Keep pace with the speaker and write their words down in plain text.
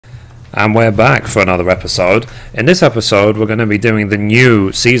And we're back for another episode. In this episode, we're going to be doing the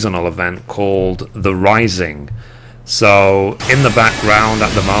new seasonal event called The Rising. So, in the background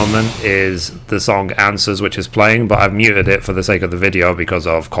at the moment is the song Answers, which is playing, but I've muted it for the sake of the video because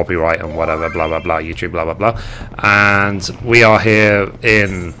of copyright and whatever, blah blah blah, YouTube, blah blah blah. And we are here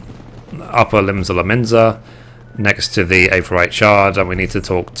in Upper Limsa Minza, next to the Aetheryte Shard, and we need to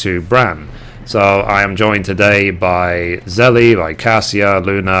talk to Bran. So I am joined today by Zelly, by Cassia,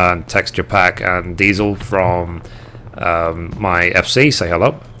 Luna, and Texture Pack, and Diesel from my FC. Say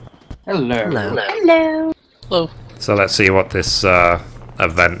hello. Hello. Hello. Hello. Hello. So let's see what this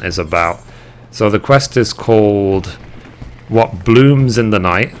event is about. So the quest is called What Blooms in the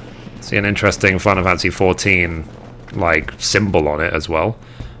Night. See an interesting Final Fantasy XIV like symbol on it as well.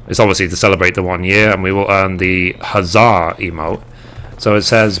 It's obviously to celebrate the 1 year, and we will earn the Huzzah emote. So it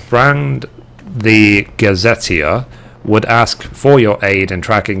says, Brand the Gazetteer would ask for your aid in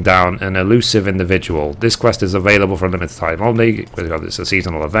tracking down an elusive individual. This quest is available for a limited time only, because it's a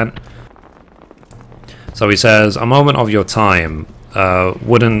seasonal event. So he says, a moment of your time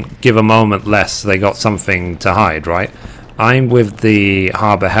wouldn't give a moment less they got something to hide, right? I'm with the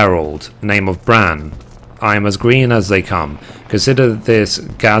Harbour Herald, name of Bran. I'm as green as they come. Consider this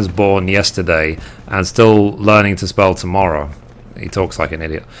Gaz born yesterday and still learning to spell tomorrow. He talks like an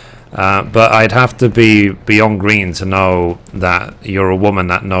idiot. But I'd have to be beyond green to know that you're a woman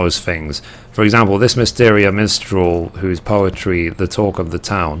that knows things. For example, this Mysteria minstrel whose poetry the talk of the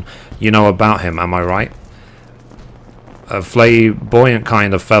town. You know about him, am I right? A flamboyant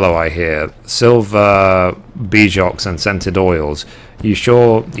kind of fellow, I hear. Silver bijoues and scented oils. You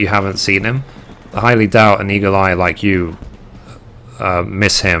sure you haven't seen him? I highly doubt an eagle eye like you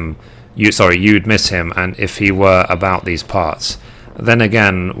miss him. You'd miss him, and if he were about these parts. Then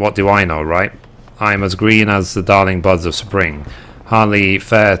again, what do I know, right? I'm as green as the darling buds of spring. Hardly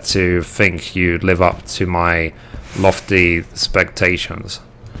fair to think you'd live up to my lofty expectations.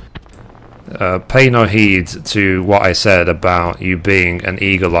 Pay no heed to what I said about you being an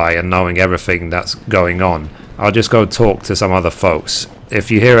eagle eye and knowing everything that's going on. I'll just go talk to some other folks.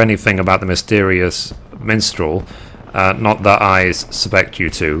 If you hear anything about the mysterious minstrel, not that I suspect you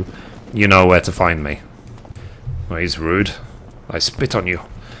to, you know where to find me. Well, he's rude. I spit on you.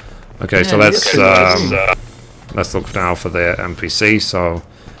 Okay, so let's look now for the NPC. So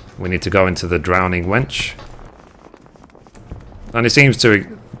we need to go into the Drowning Wench, and it seems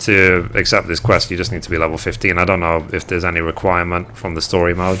to accept this quest you just need to be level 15. I don't know if there's any requirement from the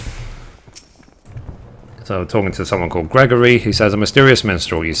story mode. So talking to someone called Gregory, he says, a mysterious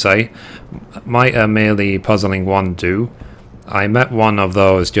minstrel, you say? Might a merely puzzling one do? I met one of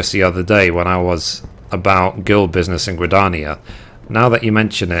those just the other day when I was about guild business in Gridania. Now that you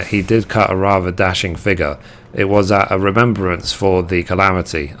mention it, he did cut a rather dashing figure. It was at a remembrance for the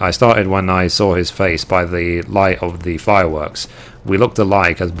calamity. I started when I saw his face by the light of the fireworks. We looked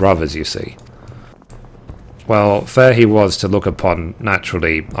alike as brothers, you see. Well, fair he was to look upon,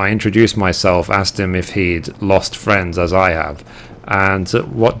 naturally. I introduced myself, asked him if he'd lost friends as I have, and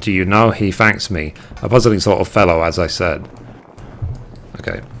what do you know, he thanks me. A puzzling sort of fellow, as I said.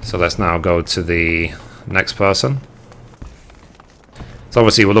 Okay, so let's now go to the next person. So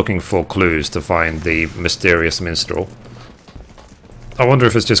obviously we're looking for clues to find the mysterious minstrel. I wonder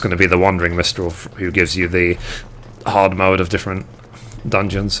if it's just going to be the wandering minstrel who gives you the hard mode of different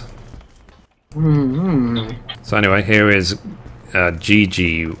dungeons. So anyway, here is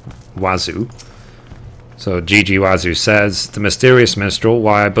Gigi Wazoo. So Gigi Wazoo says, the mysterious minstrel,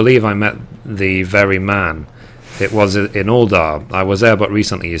 why I believe I met the very man. It was in Uldar. I was there but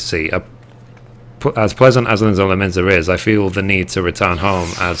recently, you see. As pleasant as Limsa Minza is, I feel the need to return home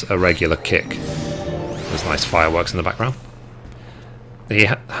as a regular kick. There's nice fireworks in the background. He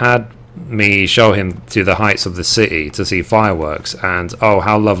had me show him to the heights of the city to see fireworks, and oh,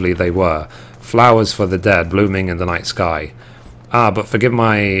 how lovely they were. Flowers for the dead blooming in the night sky. Ah, but forgive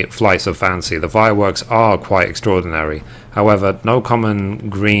my flights of fancy, the fireworks are quite extraordinary. However, no common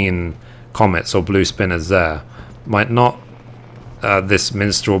green comets or blue spinners there. Might not this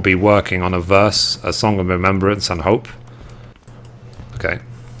minstrel be working on a verse, a song of remembrance and hope? Okay.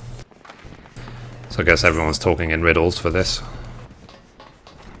 So I guess everyone's talking in riddles for this.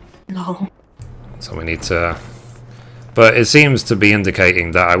 No. So we need to... But it seems to be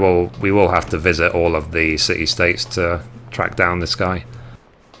indicating that we will have to visit all of the city-states to track down this guy.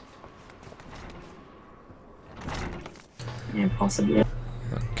 Yeah, possibly.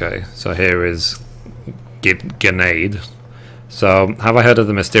 Okay, so here is Grenade. So, have I heard of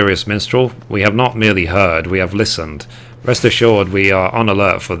the mysterious minstrel? We have not merely heard, we have listened. Rest assured we are on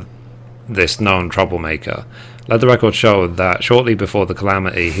alert for this known troublemaker. Let the record show that shortly before the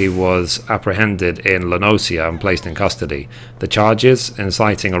calamity he was apprehended in Lenosia and placed in custody. The charges?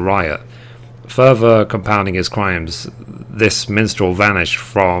 Inciting a riot. Further compounding his crimes, this minstrel vanished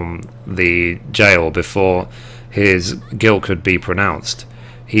from the jail before his guilt could be pronounced.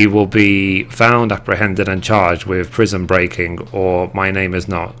 He will be found, apprehended and charged with prison breaking or my name is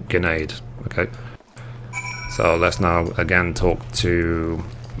not Grenade. Okay. So let's now again talk to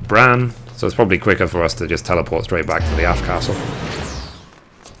Bran. So it's probably quicker for us to just teleport straight back to the Aft Castle.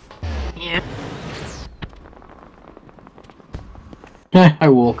 Yeah. Yeah, I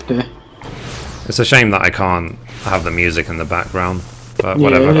walked there. It's a shame that I can't have the music in the background, but Yeah,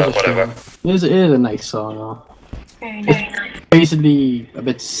 whatever. It is a nice song, though. Very nice. Basically,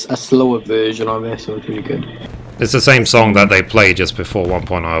 a slower version of it, so it's really good. It's the same song that they played just before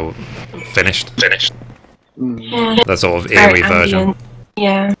 1.0 finished. Yeah. The sort of Very eerie version. ambient.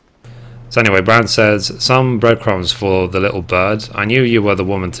 Yeah. So anyway, Bran says, some breadcrumbs for the little bird. I knew you were the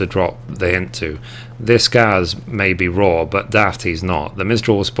woman to drop the hint to. This Gaz may be raw, but daft he's not. The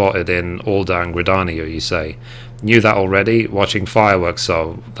minstrel was spotted in Alda and Gridania, you say. Knew that already? Watching fireworks,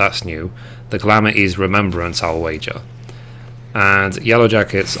 so that's new. The calamity's remembrance, I'll wager. And Yellow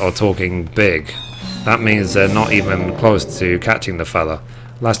Jackets are talking big. That means they're not even close to catching the fella.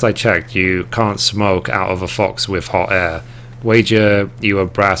 Last I checked, you can't smoke out of a fox with hot air. Wager you a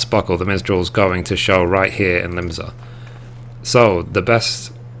brass buckle the minstrel's going to show right here in Limsa. So, the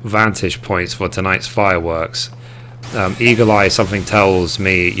best vantage points for tonight's fireworks. Eagle Eye, something tells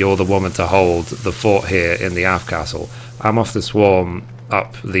me you're the woman to hold the fort here in the Aft Castle. I'm off the swarm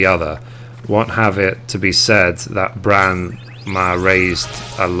up the other. Won't have it to be said that Bran Ma raised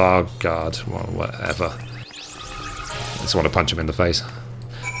a log guard. Well, whatever. I just want to punch him in the face.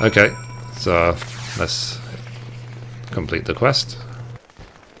 Okay, so let's complete the quest.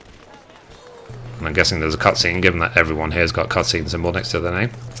 And I'm guessing there's a cutscene, given that everyone here's got cutscene symbol next to their name.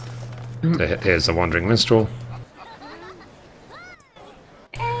 So here's the Wandering Minstrel.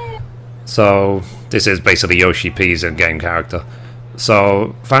 So this is basically Yoshi P's in-game character.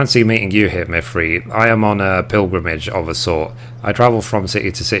 So, fancy meeting you here, Mithrie. I am on a pilgrimage of a sort. I travel from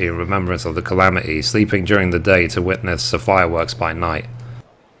city to city in remembrance of the calamity, sleeping during the day to witness the fireworks by night.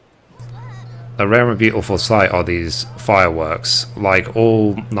 A rare and beautiful sight are these fireworks. Like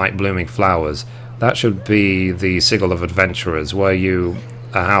all night-blooming flowers, that should be the sigil of adventurers, were you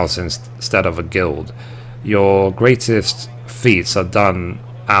a house instead of a guild. Your greatest feats are done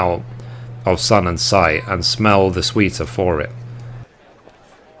out of sun and sight, and smell the sweeter for it.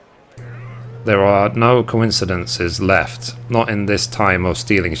 There are no coincidences left, not in this time of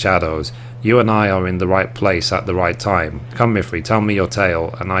stealing shadows. You and I are in the right place at the right time. Come, Mithrie, tell me your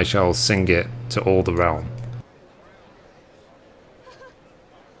tale, and I shall sing it to all the realm.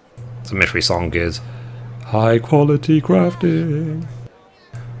 The Mithrie song is high quality crafting.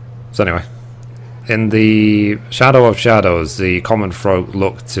 So anyway, in the shadow of shadows, the common folk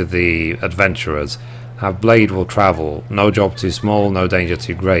look to the adventurers. Have blade will travel, no job too small, no danger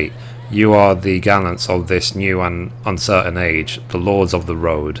too great. You are the gallants of this new and uncertain age, the lords of the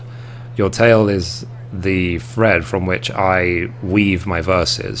road. Your tale is the thread from which I weave my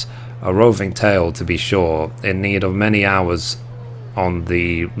verses, a roving tale to be sure, in need of many hours on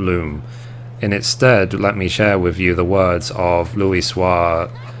the loom. In its stead, let me share with you the words of Louis-Soir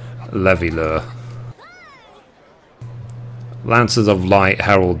Levileur. Lances of light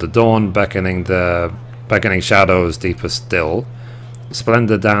herald the dawn, beckoning shadows deeper still.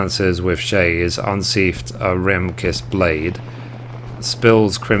 Splendor dances with shades, unsheathed a rim-kissed blade,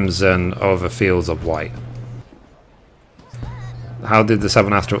 spills crimson over fields of white. How did the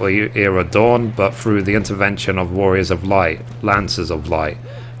Seven Astral era dawn? But through the intervention of warriors of light, lancers of light.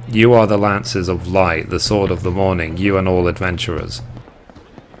 You are the lancers of light, the sword of the morning, you and all adventurers.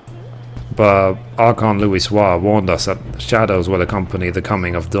 But Archon Louis-Soir warned us that shadows will accompany the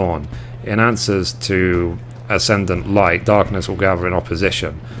coming of dawn. In answers to ascendant light, darkness will gather in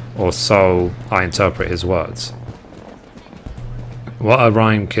opposition, or so I interpret his words. What a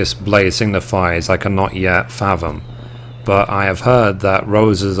rime-kissed blade signifies I cannot yet fathom, but I have heard that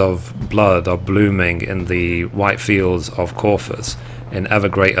roses of blood are blooming in the white fields of Corfus in ever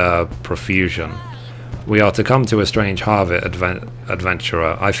greater profusion. We are to come to a strange harvest,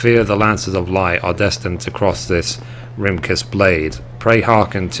 adventurer. I fear the Lancers of Light are destined to cross this rim-kissed blade. Pray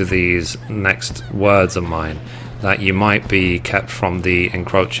hearken to these next words of mine, that you might be kept from the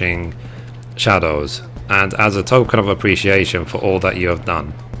encroaching shadows, and as a token of appreciation for all that you have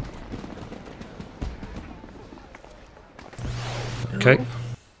done. Okay.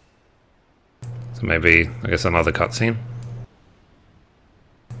 So maybe, I guess, another cutscene.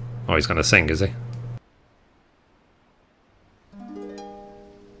 Oh, he's going to sing, is he?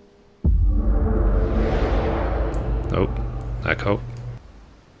 Echo.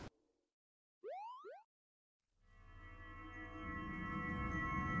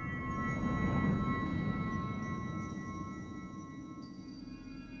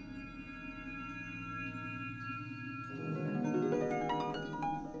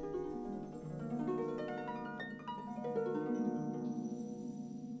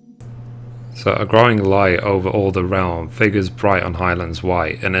 So a growing light over all the realm, figures bright on highlands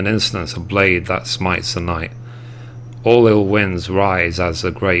white, in an instant a blade that smites the night. All ill winds rise as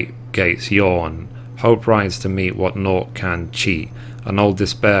the great gates yawn, hope rides to meet what naught can cheat, and old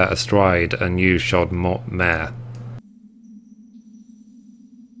despair astride a new shod mare.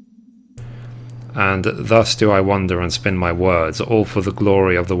 And thus do I wander and spin my words, all for the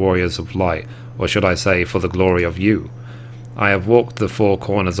glory of the warriors of light, or should I say for the glory of you. I have walked the four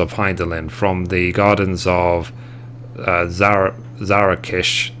corners of Hydaelyn, from the gardens of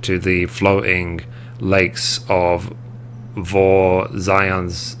Zarakish to the floating lakes of Vor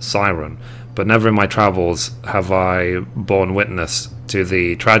Zion's Siren, but never in my travels have I borne witness to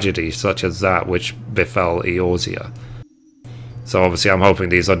the tragedy such as that which befell Eorzea. So obviously I'm hoping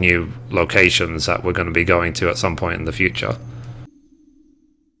these are new locations that we're going to be going to at some point in the future.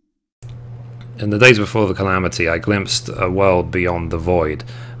 In the days before the calamity, I glimpsed a world beyond the void,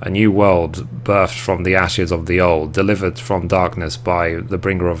 a new world birthed from the ashes of the old, delivered from darkness by the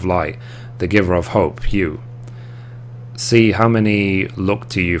bringer of light, the giver of hope, you. See how many look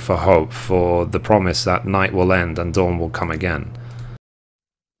to you for hope, for the promise that night will end and dawn will come again.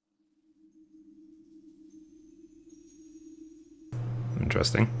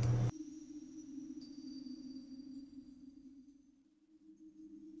 Interesting.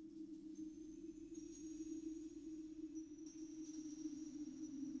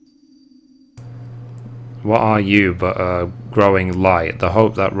 What are you but a growing light, the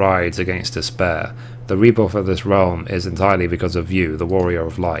hope that rides against despair? The rebirth of this realm is entirely because of you, the warrior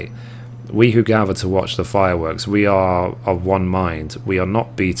of light. We who gather to watch the fireworks, we are of one mind, we are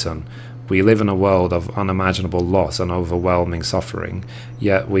not beaten. We live in a world of unimaginable loss and overwhelming suffering,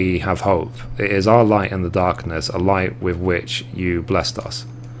 yet we have hope. It is our light in the darkness, a light with which you blessed us.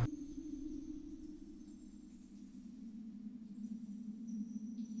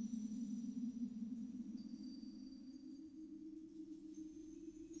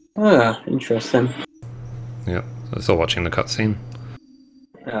 Ah, interesting. Yep, so still watching the cutscene.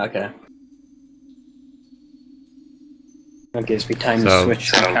 Ah, okay. That gives me time to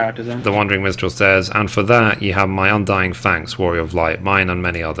switch the characters in. The Wandering Minstrel says, and for that ye have my undying thanks, Warrior of Light, mine and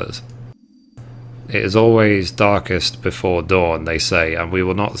many others. It is always darkest before dawn, they say, and we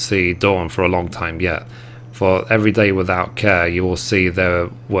will not see dawn for a long time yet. For every day without care you will see the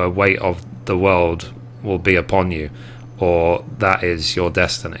weight of the world will be upon you, or that is your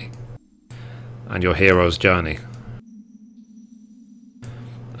destiny, and your hero's journey.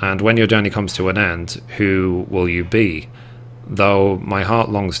 And when your journey comes to an end, who will you be? Though my heart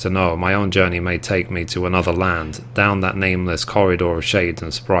longs to know, my own journey may take me to another land, down that nameless corridor of shades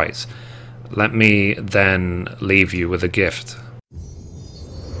and sprites. Let me then leave you with a gift.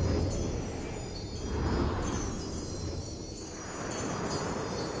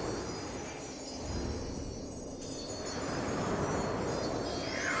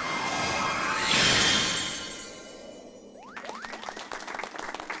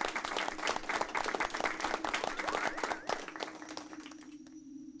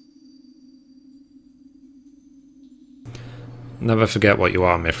 Never forget what you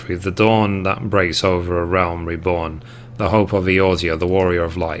are, Mithrie, the dawn that breaks over a realm reborn, the hope of Eorzea, the warrior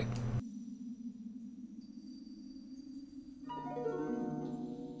of light.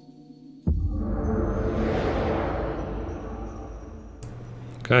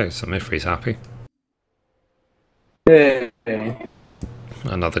 Okay, so Mithrie's happy. Yeah.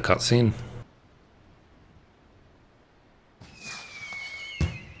 Another cutscene.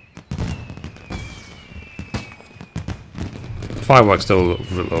 Fireworks still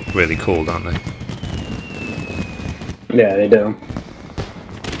look really cool, don't they? Yeah, they do.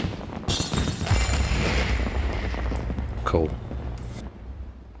 Cool.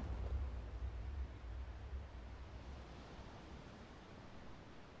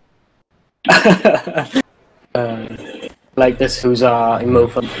 Like this Huzzah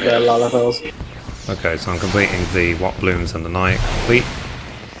emote for the Lalafels. Okay, so I'm completing the What Blooms in the Night complete.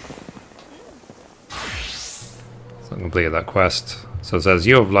 So I completed that quest. So it says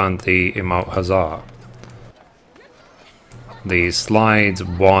you have learned the emote Huzzah. The Slide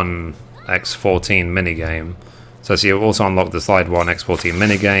 1 X14 minigame. So you have also unlocked the Slide 1 X14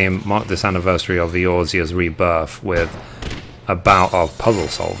 minigame. Mark this anniversary of Eorzea's rebirth with a bout of puzzle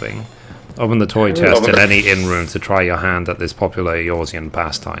solving. Open the toy chest in any inn room to try your hand at this popular Eorzean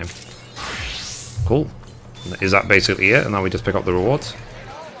pastime. Cool. Is that basically it? And now we just pick up the rewards?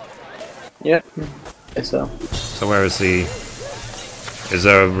 Yep. Guess so. So where is the... Is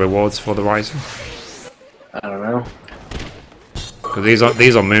there rewards for the Rising? I don't know. Because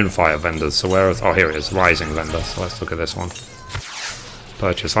these are Moonfire vendors, so where is... Oh, here it is. Rising vendor. So let's look at this one.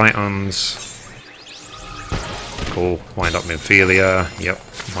 Purchase items. Cool. Wind up Minfilia. Yep.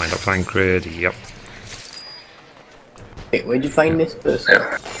 Wind up Thancred. Yep. Wait, where'd you find this person?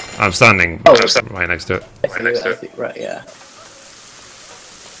 I'm standing right next to it. Right, yeah.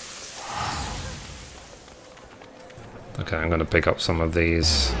 Okay, I'm going to pick up some of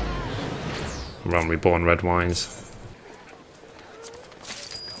these Realm Reborn red wines.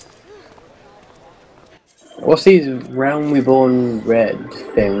 What's these Realm Reborn Red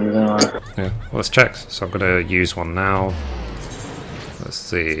things? Yeah, well, let's check. So I'm going to use one now. Let's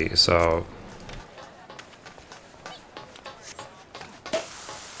see, so...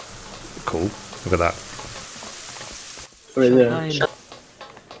 Cool, look at that. What is it?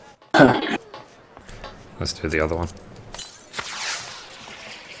 Let's do the other one.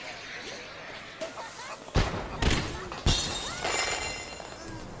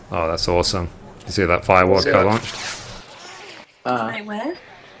 Oh, that's awesome. You see that firework I launched? Wait, where?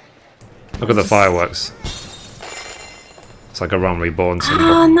 Look at the fireworks. It's like a Realm Reborn symbol.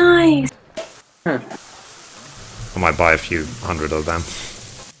 Oh, nice. I might buy a few hundred of them.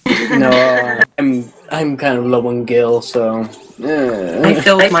 No, I'm kind of low on gil, so... I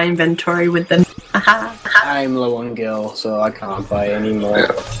filled my inventory with them. I'm low on gil, so I can't buy any more.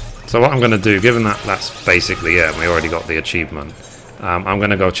 So what I'm going to do, given that that's basically it, and we already got the achievement, I'm going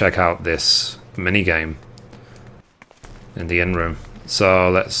to go check out this minigame in the inn room. So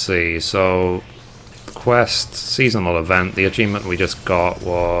let's see, so quest, seasonal event, the achievement we just got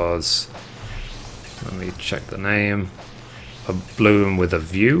was, let me check the name, a bloom with a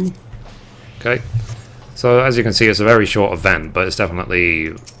view. Okay, so as you can see it's a very short event, but it's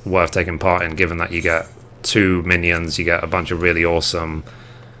definitely worth taking part in, given that you get 2 minions, you get a bunch of really awesome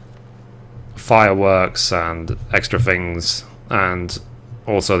fireworks and extra things, and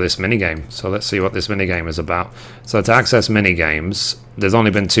also this minigame. So let's see what this minigame is about. So to access minigames, there's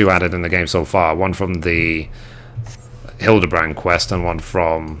only been 2 added in the game so far, one from the Hildebrand quest and one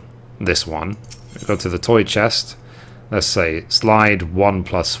from this one. Go to the toy chest, let's say slide 1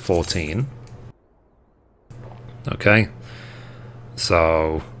 plus 14. Okay,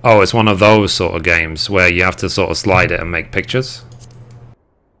 so it's one of those sort of games where you have to sort of slide it and make pictures,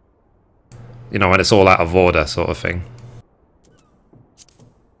 you know, when it's all out of order sort of thing.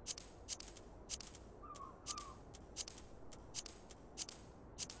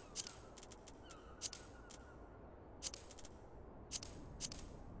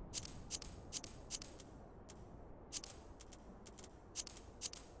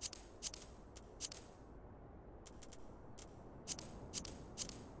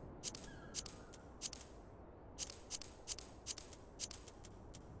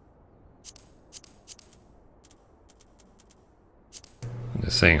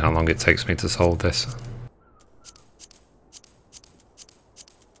 Just seeing how long it takes me to solve this.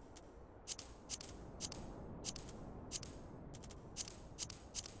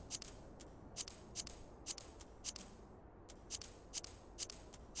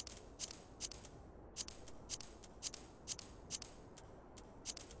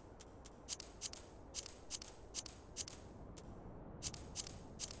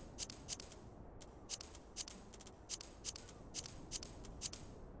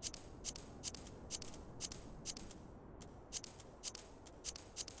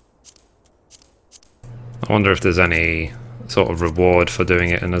 I wonder if there's any sort of reward for doing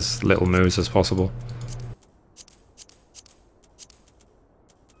it in as little moves as possible.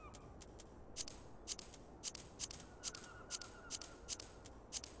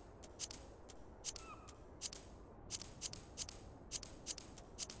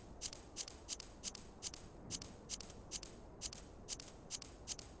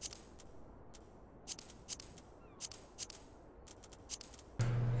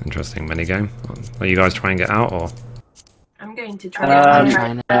 Interesting minigame. Are you guys trying it out, or? I'm going to try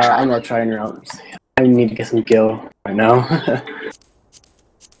it. I'm not trying it out. I need to get some gil right now.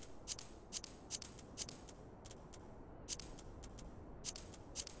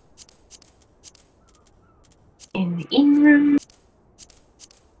 In the in room.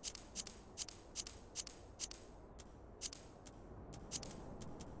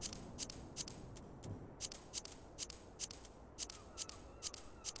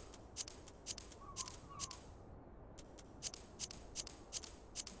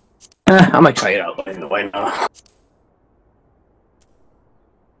 I might try it out. Why not?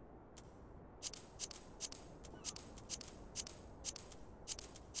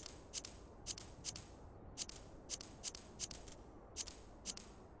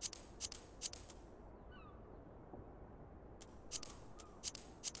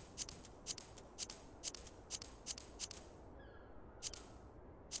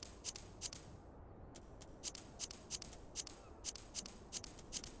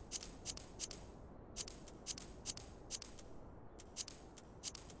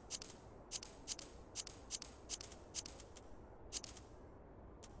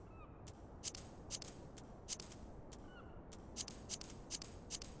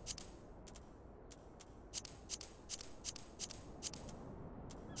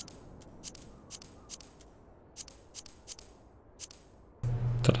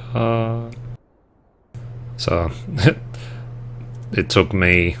 Ta-da. So it took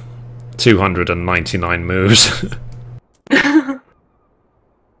me 299 moves.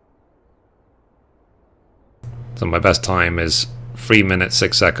 So my best time is 3 minutes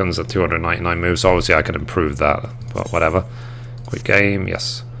 6 seconds at 299 moves. Obviously I could improve that, but whatever. Quick game,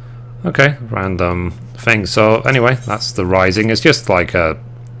 yes. Okay, random thing. So anyway, that's the Rising. It's just like a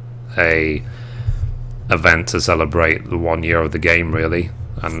event to celebrate the 1 year of the game, really,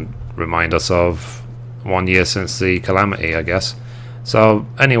 and remind us of 1 year since the calamity, I guess. So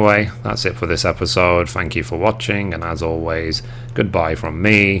anyway, that's it for this episode. Thank you for watching, and as always, goodbye from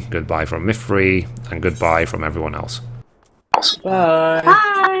me, goodbye from Mithrie, and goodbye from everyone else. Bye.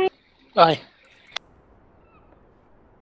 Bye. Bye.